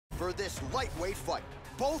for this lightweight fight.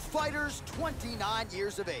 Both fighters 29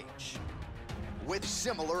 years of age, with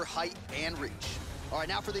similar height and reach. All right,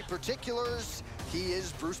 now for the particulars, he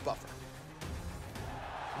is Bruce Buffer.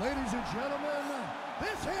 Ladies and gentlemen,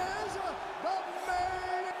 this is the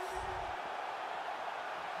main...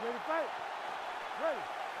 Ready to fight? Ready.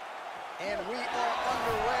 And we are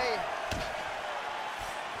underway.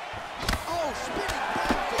 Oh, spinning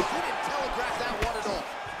back fist. He didn't telegraph that one at all.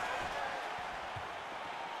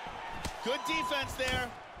 Good defense there.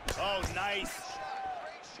 Oh, nice.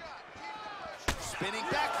 Spinning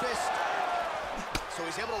back fist. So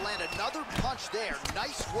he's able to land another punch there.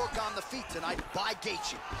 Nice work on the feet tonight by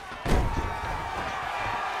Gaethje.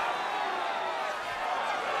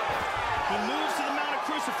 He moves to the mount of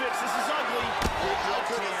crucifix. This is ugly. How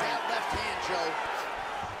good is that left hand, Joe?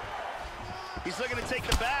 He's looking to take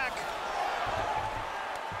the back.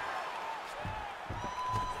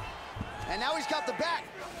 And now he's got the back.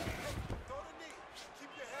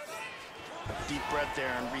 Deep breath there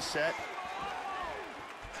and reset.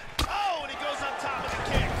 Oh, and he goes on top of the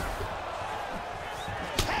kick.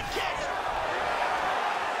 Head kick.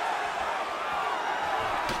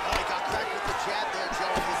 Oh, he got cracked with the jab there,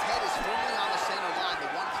 Joe. His head is firmly on the center line, the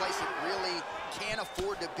one place it really can't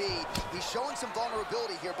afford to be. He's showing some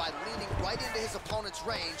vulnerability here by leaning right into his opponent's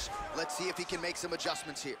range. Let's see if he can make some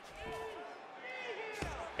adjustments here.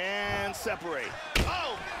 And separate.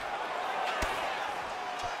 Oh!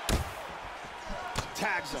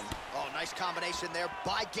 Tags him. Oh, nice combination there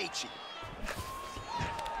by Gaethje.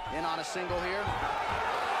 In on a single here.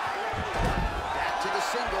 Back to the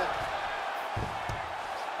single.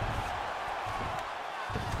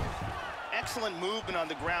 Excellent movement on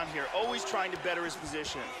the ground here, always trying to better his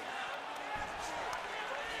position.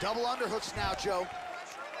 Double underhooks now, Joe.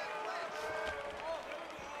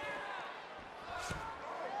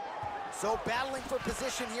 So battling for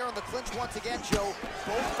position here on the clinch once again, Joe.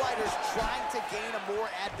 Both fighters trying to gain a more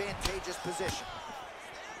advantageous position.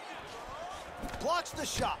 Blocks the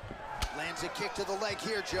shot. Lands a kick to the leg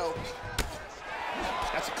here, Joe.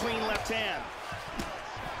 That's a clean left hand.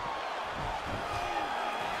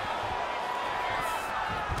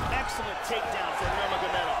 Excellent takedown from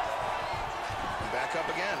Nurmagomedov. Back up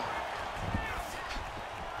again.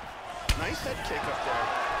 Nice head kick up there.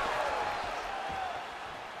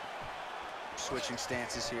 Switching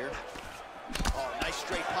stances here. Oh, nice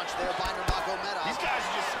straight punch there by Nurmagomedov. These guys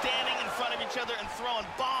are just standing in front of each other and throwing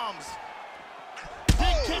bombs.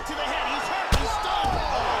 Big kick to the head. He's hurt. He's stunned.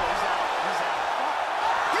 Oh, he's out. He's out.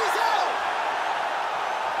 He's out!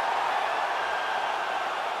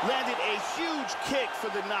 Landed a huge kick for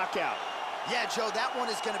the knockout. Yeah, Joe, that one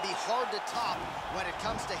is going to be hard to top when it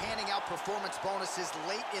comes to handing out performance bonuses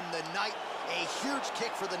late in the night. A huge kick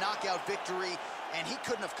for the knockout victory, and he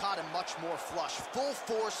couldn't have caught him much more flush. Full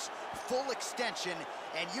force, full extension,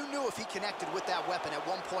 and you knew if he connected with that weapon at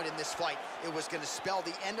one point in this fight, it was going to spell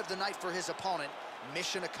the end of the night for his opponent.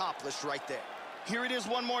 Mission accomplished right there. Here it is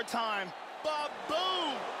one more time.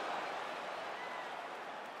 Ba-boom!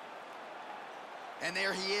 And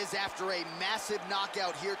there he is after a massive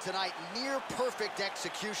knockout here tonight. Near perfect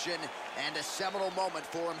execution and a seminal moment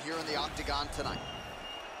for him here in the octagon tonight.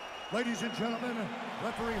 Ladies and gentlemen,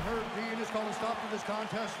 referee Herb Dean is calling a stop to this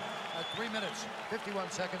contest at 3 minutes,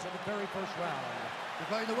 51 seconds of the very first round.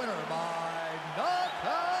 Declaring the winner by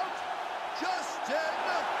knockout, Justin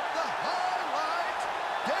the Highlight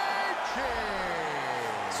Gaethje.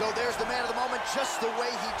 So there's the man of the moment, just the way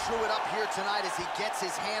he drew it up here tonight as he gets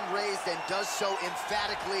his hand raised and does so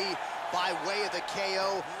emphatically by way of the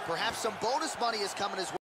KO. Perhaps some bonus money is coming his way.